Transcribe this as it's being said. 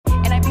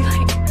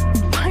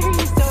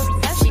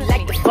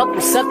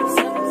suck me,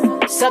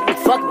 suck me,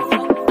 fuck me.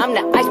 I'm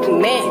the ice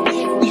cream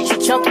man. Eat you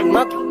chunky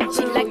monkey.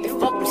 She like to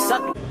fuck me,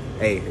 suck me.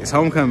 Hey, it's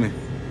homecoming.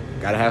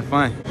 Gotta have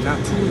fun. Not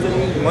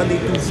Tuesday, Monday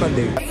through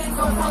Sunday.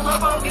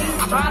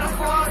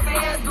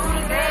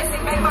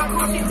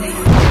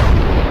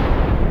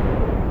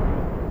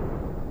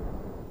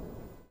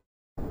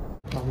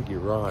 How we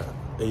get ride?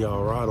 Hey,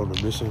 y'all ride on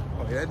the mission.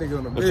 Oh, yeah, that nigga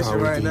on the mission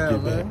right now,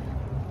 man.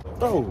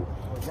 Bro,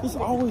 it's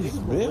always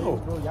Bill.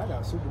 Bro, y'all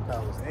got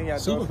superpowers. And y'all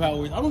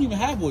Superpowers? I don't even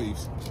have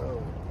waves.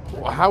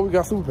 How we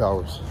got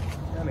superpowers?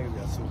 Y'all niggas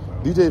got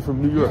superpowers. DJ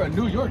from New York. You're a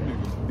New York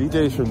nigga.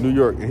 DJ's from New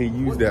York, and he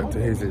used that to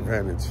his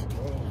advantage.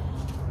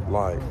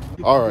 Like,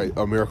 all right,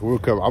 America, we'll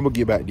come. I'm gonna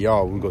get back to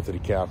y'all when we go to the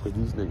cab because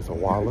these niggas are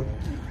wildin',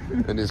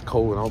 and it's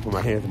cold, and I don't put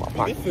my hands in my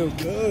pocket. It feel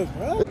good,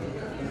 bro.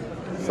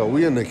 So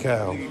we in the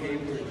cab,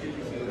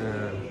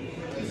 and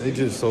they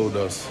just sold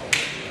us.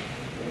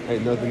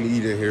 Ain't nothing to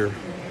eat in here.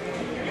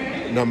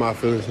 Not my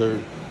feelings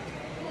hurt.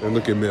 And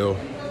look at Mel.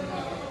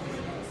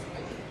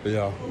 But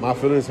yeah, my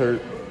feelings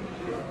hurt.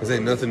 Cause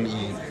ain't nothing to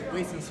eat.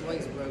 Wasting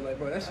slice, bro. Like,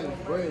 bro, that shit is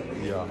bread.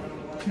 Yeah.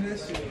 That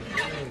shit.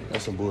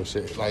 That's some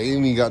bullshit. Like,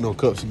 ain't even got no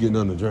cups to get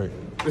nothing to drink.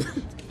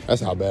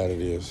 That's how bad it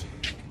is.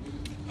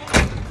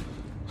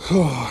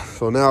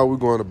 So now we're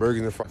going to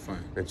Burger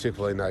and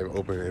Chick-fil-A not even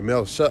open. And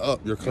Mel, shut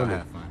up. You're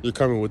coming. You're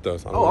coming with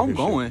us. Oh, I'm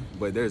going.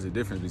 But there's a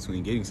difference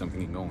between getting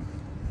something and going.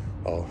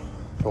 Oh.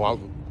 So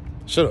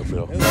shut up,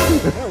 Mel.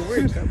 That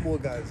rich. That boy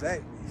got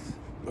Zach.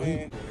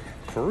 Man.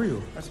 For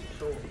real. That's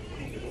dope.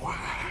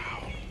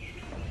 Wow.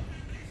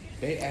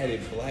 They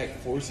added black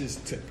forces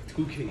to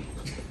 2K.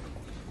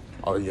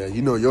 Oh yeah,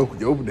 you know your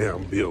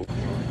damn bill.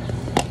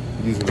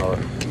 Using our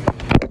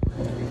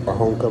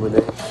homecoming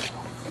day.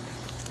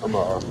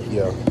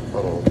 Yeah,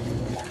 hold on.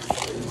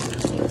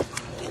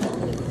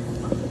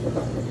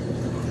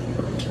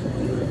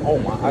 Oh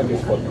my, I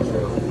just fucking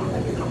said.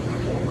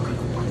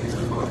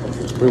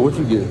 Wait, what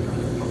you get?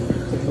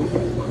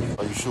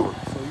 Are you sure?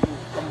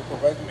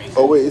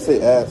 Oh wait, it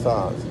say add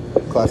size.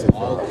 Classic.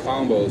 All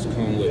combos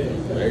come with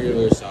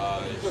regular size.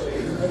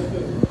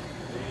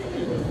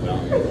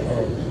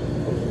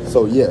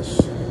 So yes.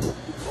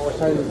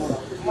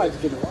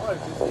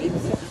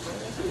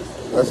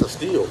 That's a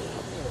steal.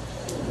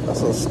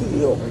 That's a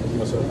steal.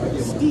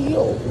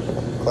 Steal.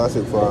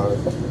 Classic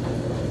fries.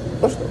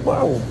 That's the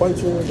Bible. Bite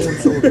you in the damn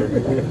shoulder.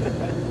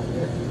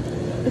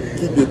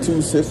 Keep your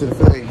 2 cents if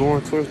it ain't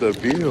going towards the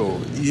bill.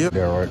 Yep.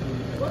 Yeah, right.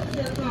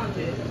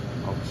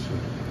 Oh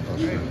shit. I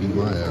should beat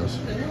my ass.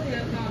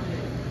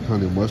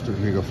 Honey mustard,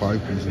 nigga,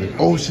 5-piece. Nigga.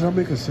 Oh, should I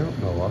make a sound?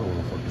 No, I don't want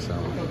to fucking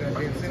sound.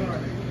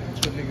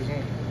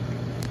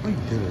 I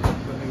did it.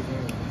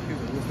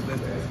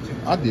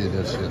 I did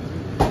that shit.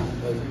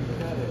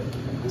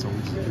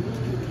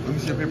 Let me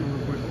see your paper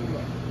real quick.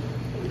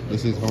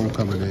 This is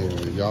homecoming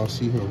day. Y'all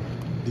see him?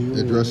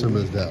 Address him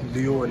as that.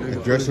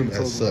 Address him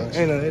as such.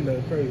 Ain't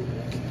no crazy.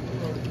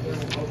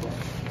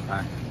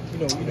 Hi.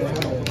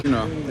 You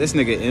know, this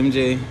nigga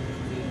MJ.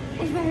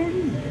 what's wrong with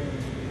you?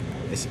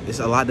 It's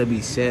a lot to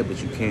be said,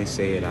 but you can't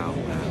say it out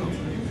loud.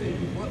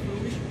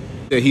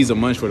 Yeah, he's a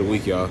munch for the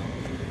week, y'all.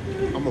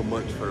 I'm a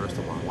munch for the rest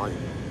of my life.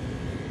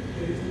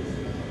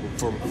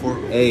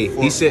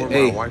 He said,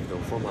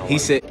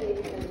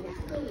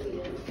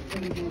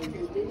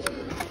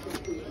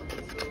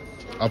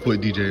 I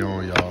put DJ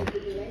on, y'all.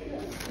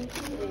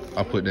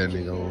 I put that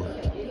nigga on.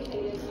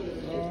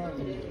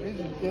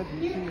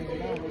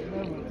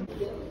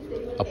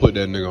 I put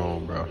that nigga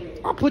on, bro.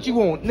 I put you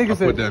on. Nigga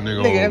said, put that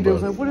nigga nigga on, MJ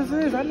was like, what is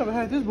this? I never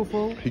had this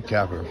before. He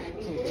capping.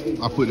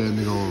 I put that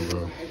nigga on,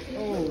 bro.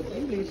 Oh,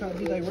 you niggas trying to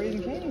be like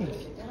Raising Cane's.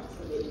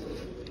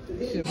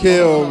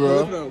 Kill,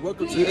 bro.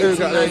 Welcome to You ain't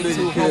got that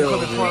nigga kill,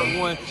 Homecoming Part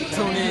 1.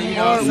 Tune in, you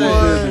know Part what I'm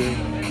saying?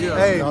 one. Yeah.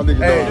 Hey, Y'all niggas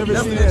hey, know.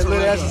 never seen that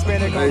little ass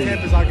Hispanic on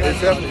campus. I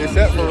got y'all.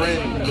 Except for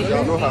Randy, because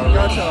y'all know how I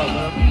got y'all,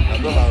 man. I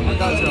know how I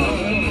got y'all.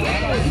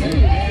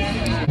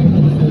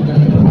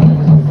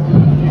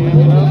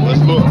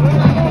 Let's look.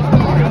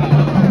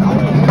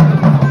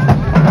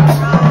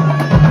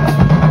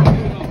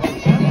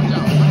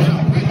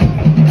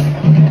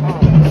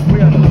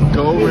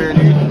 Go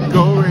Randy,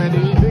 go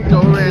Randy, go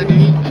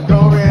Randy, go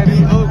Randy,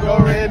 oh go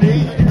Randy,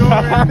 go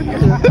Randy.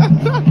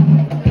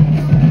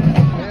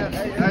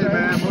 Hey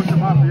man, most of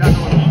my y'all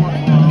know what the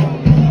fuck.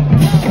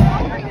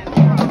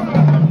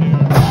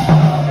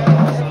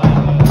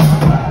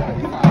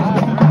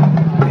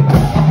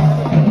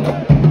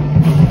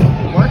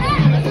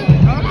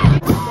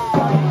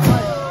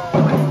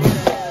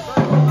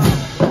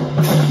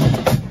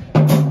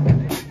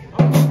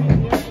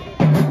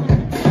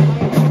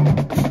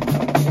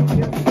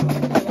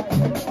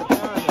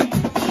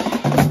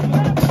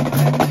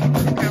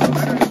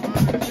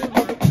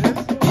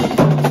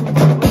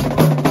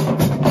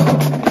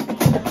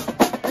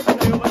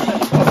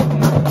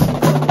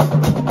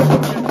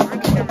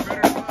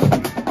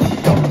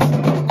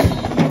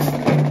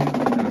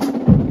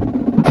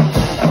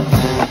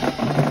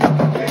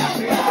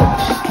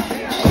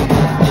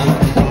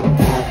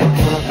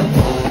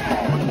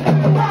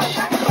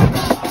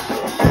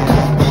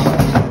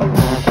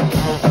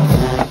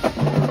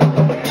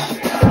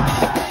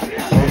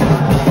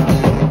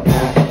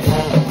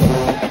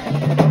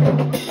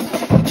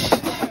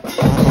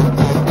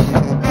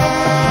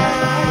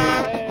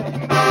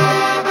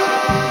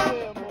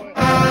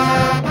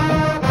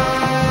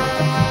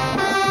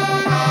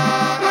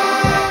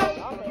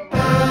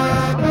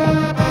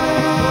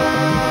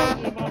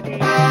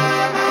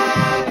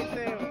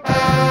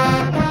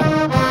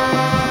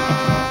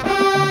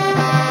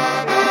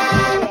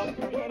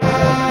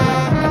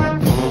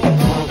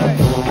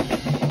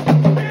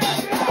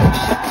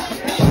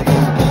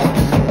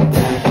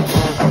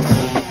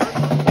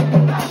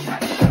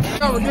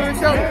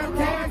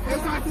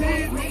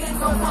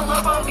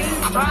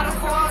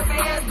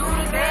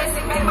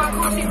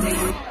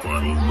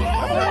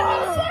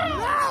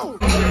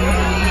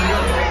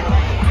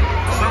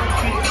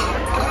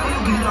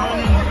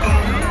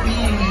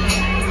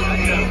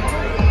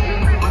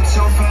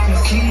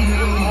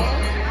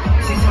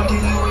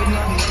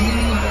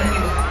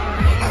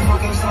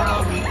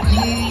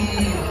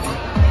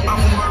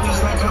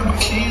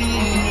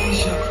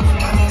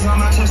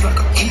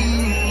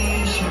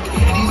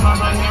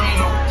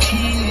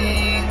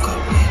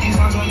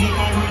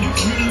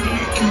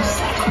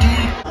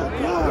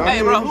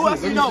 Hey, bro, who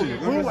else you know?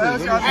 Who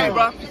else y'all know? Hey,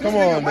 bro. Come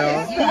on,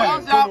 now. Who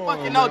else y'all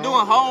fucking know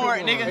doing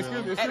homework, nigga?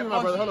 Excuse me,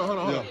 my brother. Hold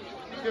on.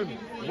 Excuse me.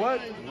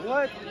 What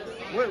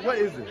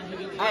is it?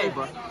 Hey,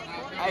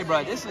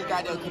 bro, this is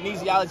goddamn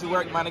kinesiology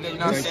work, my nigga. You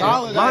know what I'm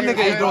saying? My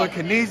nigga is doing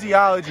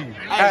kinesiology.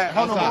 Hey,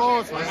 hold on. I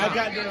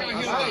got the.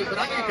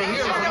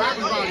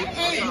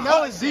 You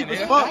know it's deep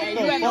as fuck.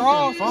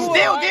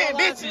 Still getting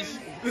bitches.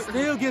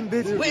 Still getting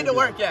bitches. With the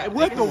workout.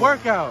 With the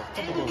workout.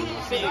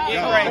 Shit,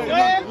 get crazy.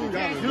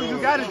 You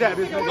got it, that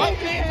bitch. What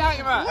you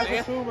talking about?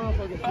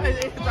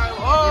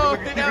 Oh,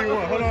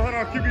 QB1. Hold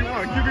on.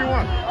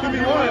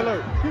 QB1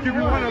 alert.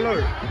 QB1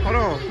 alert. Hold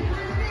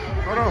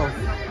on.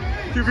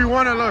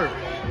 QB1 alert.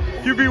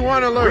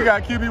 QB1 alert. We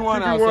got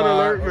QB1 outside. QB1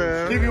 alert,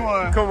 man.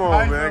 QB1. Come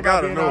on, man.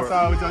 Gotta being know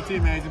outside it. with your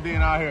teammates and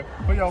being out here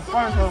for your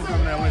first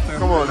homecoming at West.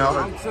 Come on now.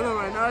 I'm chilling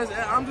right now.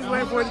 I'm just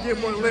waiting for it to get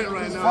more lit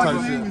right now.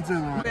 Type shit.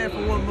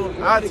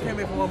 I came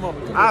in for one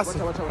moment.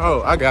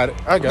 Oh, I got it.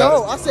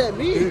 No, I said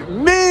me.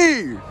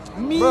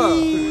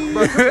 Me.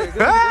 Bro,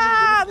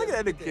 Look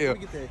at that nigga kill.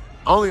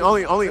 Only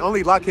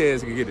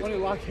lockheads can get it. Okay.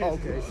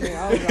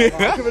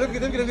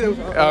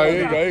 Oh,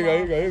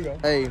 here you go.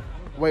 Hey,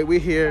 wait, we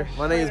here.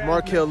 My name is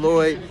Markel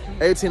Lloyd,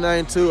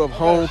 1892 of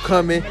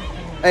Homecoming.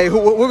 Hey,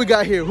 what we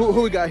got here?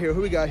 Who we got here?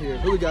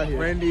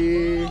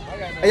 Randy.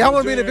 Hey, y'all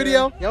want to be in the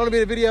video? Yeah.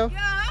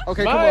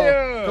 Okay,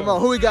 come on.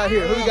 Who we got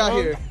here?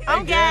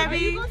 I'm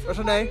Gabby. What's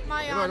your name?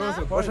 Mayana.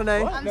 What's your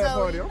name? I'm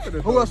Zoe.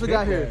 Who else we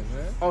got here?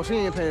 Oh, she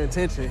ain't paying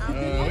attention.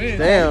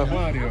 Damn.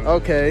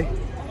 Okay.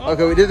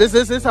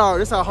 This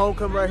our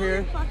homecoming right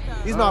here.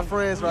 These my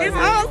friends right It's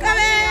here.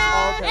 homecoming.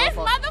 Okay, It's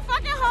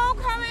motherfucking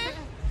homecoming.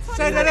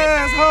 Shake that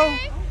ass, ho.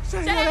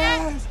 Shake that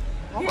ass.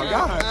 Oh my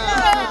God.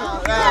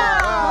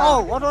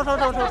 Oh, watch.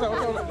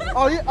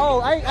 Oh, yeah.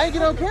 Oh, I ain't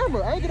get on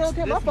camera.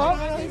 My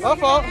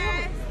fault.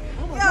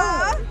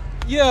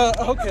 Yeah,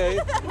 okay.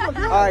 All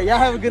right, y'all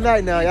have a good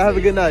night now.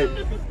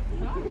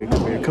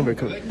 Come here.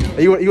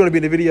 Hey, you want to be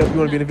in the video? Are you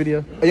want to be in the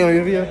video?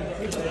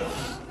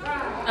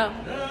 Oh.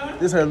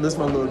 This is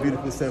my little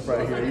beautiful stuff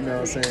right here. You know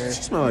what I'm saying?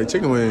 She smell like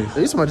chicken wings.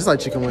 You smell just like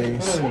chicken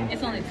wings.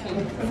 It's only 2.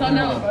 So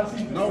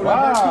no.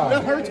 Wow.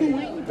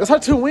 That's her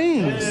 2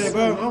 wings. Yeah,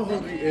 bro, I'm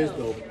hungry as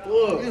the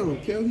fuck. Damn,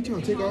 Kel, he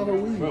trying to take all her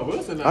wings.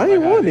 I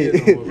ain't want it.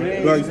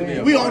 Like,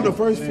 we on the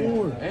first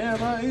floor. Damn,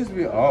 man, it used to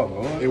be all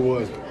good. It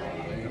was.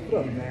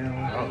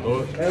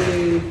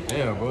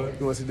 Damn, boy.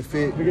 You want to see the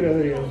fit? Peek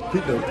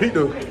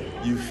the.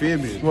 You feel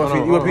me? You want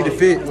to peek the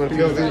fit? What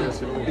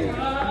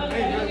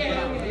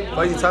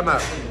you talking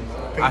about?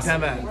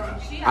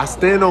 I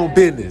stand on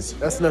business.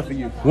 That's enough for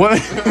you. What?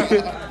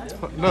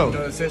 No.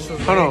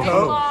 Hold on.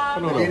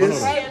 Vintage?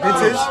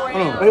 Hold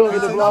on. You want to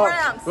be the vlog?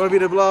 You want to be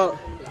the vlog?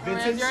 You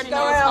already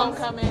know it's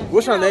homecoming.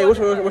 What's your name? What's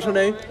your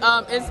name?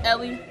 It's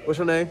Ellie. What's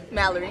your name?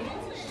 Mallory.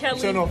 Kelly.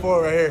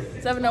 704 right here.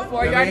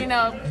 704. You already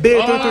know.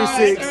 Bid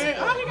 336.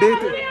 Bid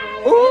 3.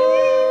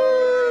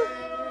 Ooh!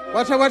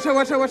 Watch out. Well,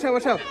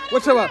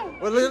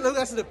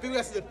 let's see the fit. We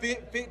got to see the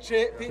fit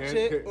check.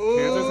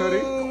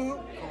 Ooh.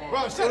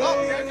 Bro, shut up.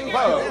 Hey,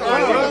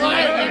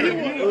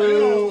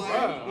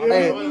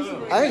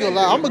 I ain't gonna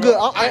lie. I'm a good.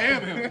 I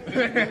am him.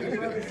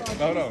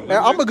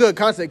 I'm a good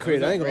content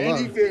creator. I ain't gonna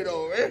lie.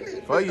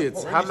 Oh yeah,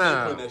 how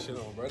now?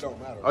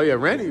 Oh yeah,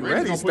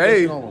 Randy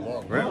stayed.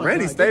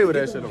 Randy stayed with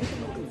that shit on.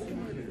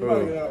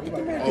 Bro,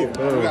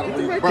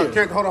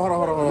 hold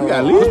on. You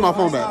gotta leave. Push my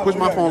phone back. Push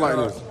my phone like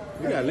this.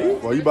 You gotta leave.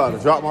 Boy, you about to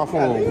drop my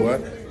phone, boy.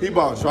 He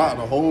about to drop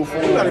the whole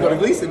phone. You gotta go to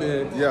Gleason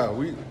then. Yeah,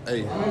 we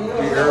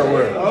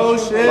everywhere. Oh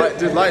shit.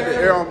 Just like the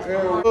air on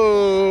air.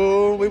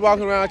 Oh, we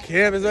walking around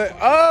campus.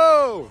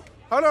 Oh,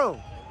 hold on.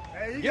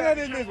 Hey, get out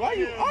of this. Why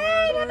you?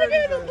 Oh, my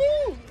nigga in the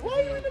booth.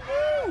 Why you in the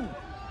booth?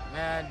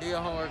 Man, did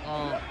homework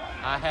on.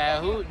 I had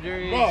hoop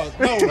dreams.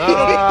 Bro, no.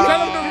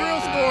 Tell him the real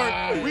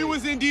story. We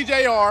was in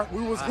DJR.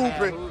 We was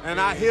hooping,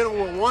 and I hit him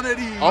with one of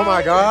these. Oh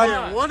my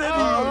God. One of these.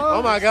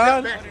 Oh my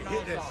God.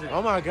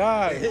 Oh my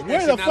God.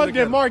 Where the fuck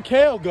did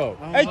Markel go?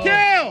 Hey,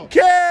 Kel!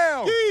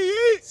 Kel!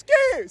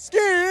 Ski!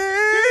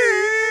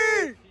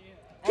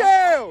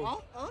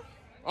 Kel!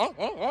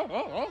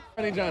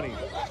 Johnny.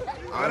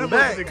 I'm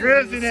back.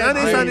 Sunny. I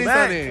don't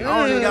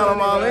even got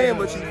them all in,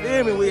 but you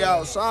feel me? We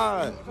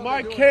outside.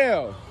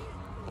 Markel,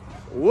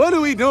 what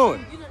are we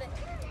doing?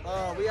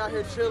 We out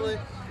here chilling.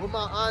 with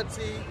my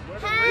auntie. We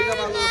got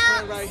my little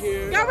friend right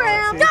here. Go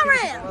Rams. Go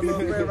Rams. My little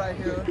friend right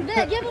here.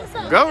 Yeah, give him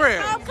some. Go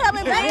Rams.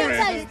 Homecoming,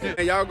 baby.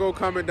 And y'all go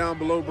comment down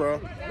below,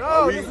 bro.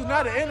 No, this is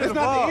not the end of the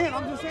vlog.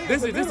 I'm just saying.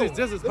 This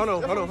is. Hold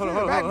on.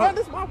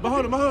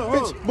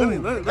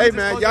 Hey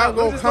man, y'all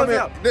go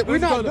comment. We're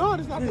not done.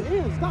 It's not the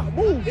end. Stop.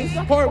 Move. It's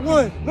Part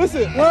 1.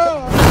 Listen.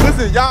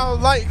 Listen, y'all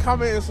like,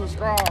 comment, and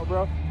subscribe,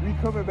 bro. We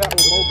coming back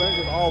with more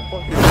bangers all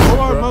fucking day,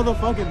 More bro.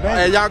 motherfucking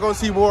bangers. And y'all gonna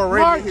see more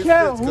rating his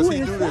Markel, fits because who he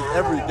is do this that?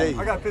 every day.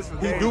 I got pissed for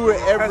He days. do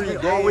it every day.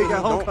 All week He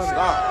at don't homecoming.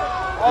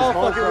 stop. All It's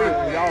fucking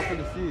homecoming, week. y'all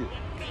finna see it.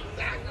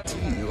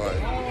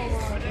 Like,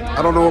 I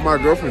don't know what my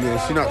girlfriend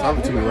is. She's not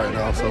talking to me right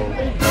now, so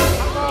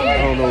I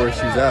don't know where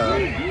she's at.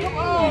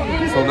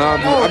 So now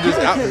I'm just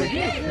out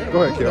there.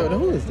 Go ahead, Kel.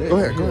 Who is that? Go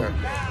ahead.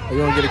 You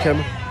want to get a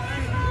camera?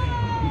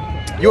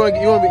 You want to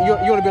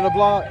be in a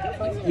vlog?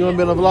 You want to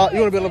be in a vlog? You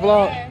want to be in a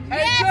vlog?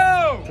 Hey,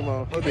 Joe. Come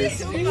on. What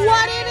this? What it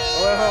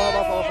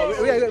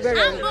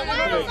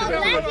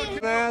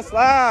is? Man,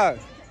 slide.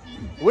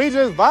 We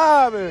just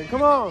vibing.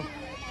 Come on.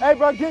 Hey,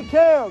 bro, get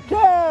Kel.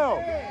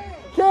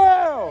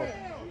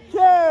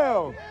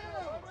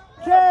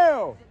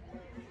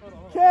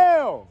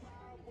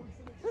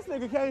 This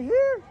nigga can't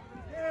hear.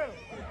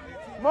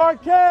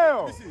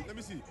 Markel. Let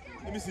me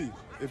see.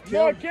 If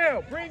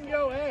Markel, bring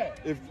your ass.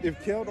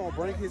 If Kel don't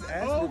bring his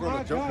ass, we're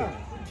gonna jump him.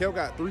 Kel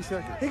got 3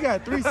 seconds. He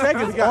got 3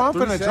 seconds. got I'm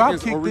 3 finna seconds, drop or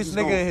kick we this just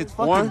nigga gonna- in his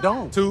fucking 1,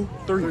 dome. 2,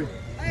 3.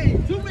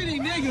 Too many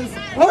niggas.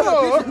 Hold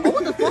on.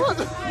 What the fuck?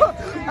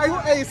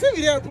 Hey, send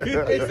me that.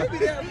 Hey,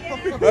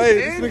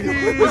 this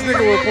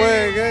nigga was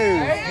playing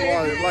games.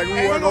 Like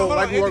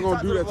we weren't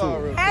gonna do that to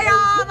him. Hey,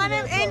 y'all. My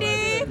name's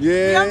Indy.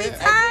 Yeah. You want me to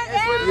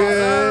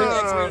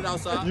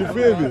Yeah. You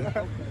feel me?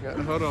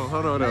 Hold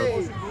on.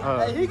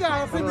 Hey, he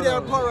got to send me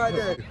that part right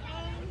there.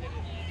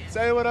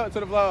 Say what up to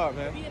the vlog,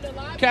 man.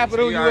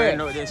 Capital You US. already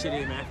know what that shit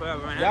is, man.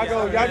 Forever, man. Y'all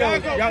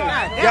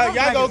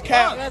go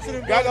cap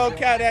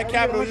that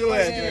Capital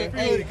US, man.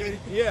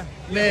 Yeah.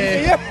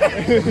 Man.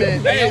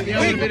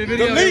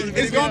 The link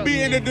is gonna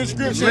be in the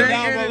description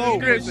down below.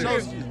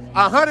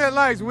 100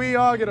 likes, we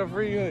all get a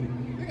free hoodie.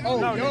 Oh,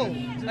 yo.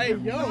 Hey,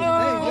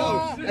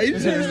 you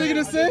see this nigga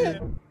just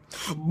said?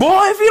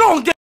 Boy, if you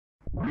don't get.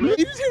 You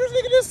see this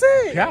nigga just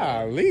said?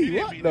 Golly,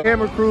 what the?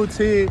 Camera crew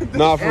team.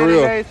 Nah, for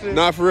real. Y'all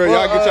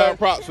get y'all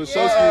props for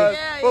Showski.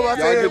 Y'all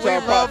get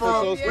y'all props for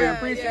Showski. We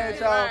appreciate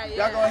y'all.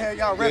 Y'all go ahead,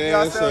 y'all rep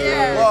Yeah, yourselves sir.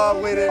 in the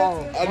vlog with it. Go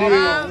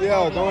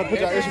ahead, put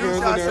your Instagrams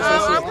in there.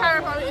 I'm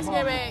Kyra from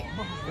Instagram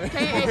at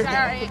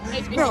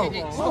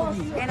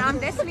KHRH. And I'm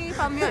Destiny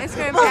from your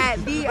Instagram at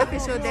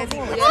 @theofficialdesi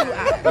with 2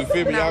 eyes. You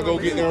feel me? Y'all go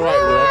get them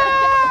right,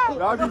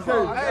 Y'all be safe.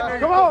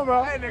 Come on,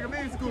 bro. Hey, nigga, me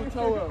and Scoop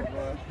toe up, bro.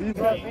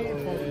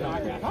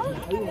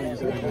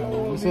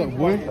 What's up,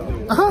 boy?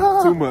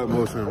 Too much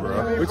motion,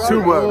 bro.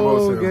 Too much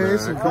motion, man.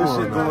 Some Come good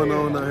on, shit going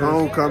on out here.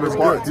 Homecoming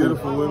part 2.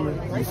 Beautiful women.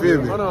 You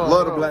feel me?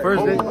 Love the black.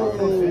 First day.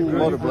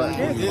 Love the black.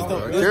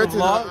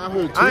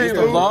 I ain't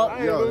the vlog.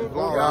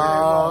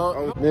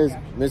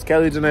 Miss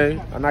Kelly Janae,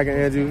 I'm not gonna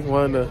Andrew,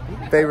 one of the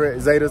favorite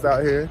Zetas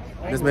out here.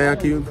 Miss man,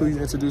 can you please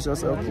introduce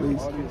yourself,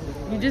 please?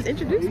 You just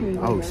introduced me.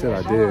 Oh shit,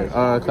 I did.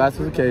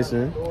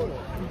 Classification,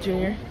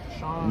 Junior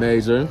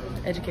major,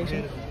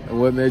 education. and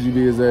what made you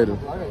be a Zeta?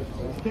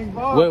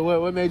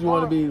 What made you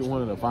want to be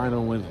one of the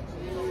final winners?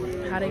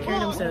 How they carry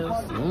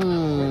themselves.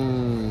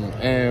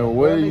 And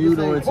what are you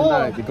doing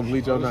tonight to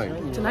complete your night?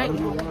 Tonight?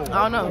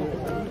 I don't know.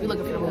 We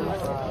looking for the moon.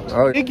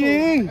 Oh,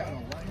 Leaky!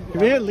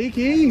 Come here,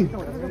 Leaky! I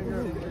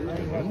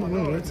don't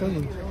know, that's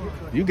something.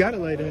 You got it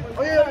like that.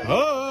 Oh, yeah!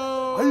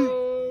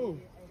 Oh!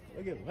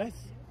 Look at Wes.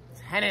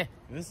 Honey.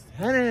 It's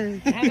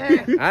Honey. I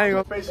ain't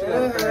gonna face you.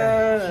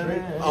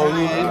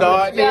 Only in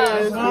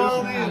darkness.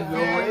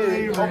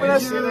 Open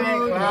that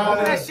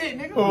shit,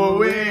 nigga. Who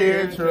we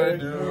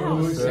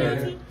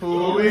introducing? Who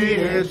we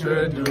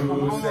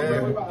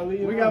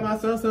introducing? We got my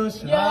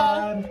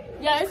sunshine.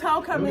 Yeah, it's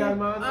homecoming.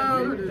 I'm a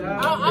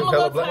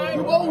little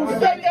tired. Oh,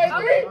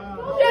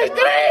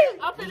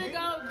 I'm finna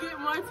go get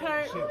my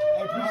turn.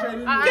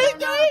 I don't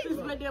know if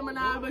it's been them or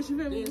not, but you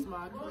feel me?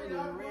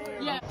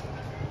 Yeah.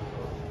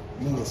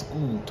 Me and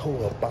School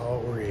tore up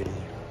already.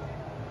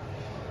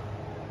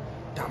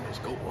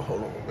 Damage go.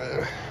 Hold on,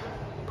 man.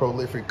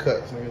 Prolific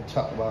cuts, nigga.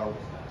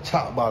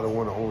 Chop by the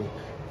one and only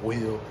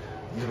Will.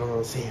 You know what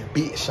I'm saying?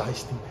 Big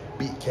shiesty,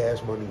 big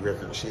cash money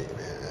record shit,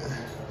 man.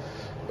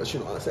 But you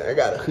know what I'm saying? I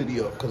got a hoodie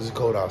up because it's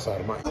cold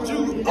outside of my.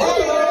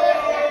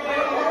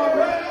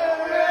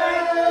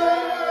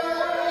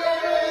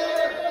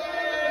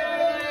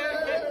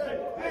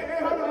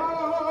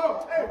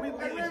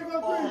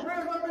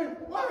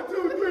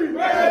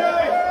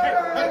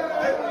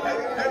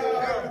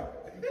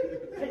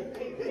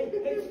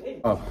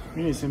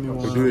 You need to send me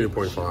one. Do it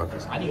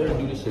 0.5. I need to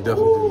do this shit.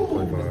 Definitely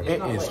do it 0.5.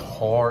 It is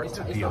hard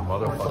to be a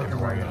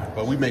motherfucking writer.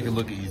 But we make it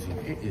look easy.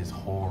 It is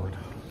hard.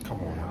 Come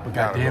on. But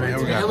goddamn it.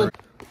 We got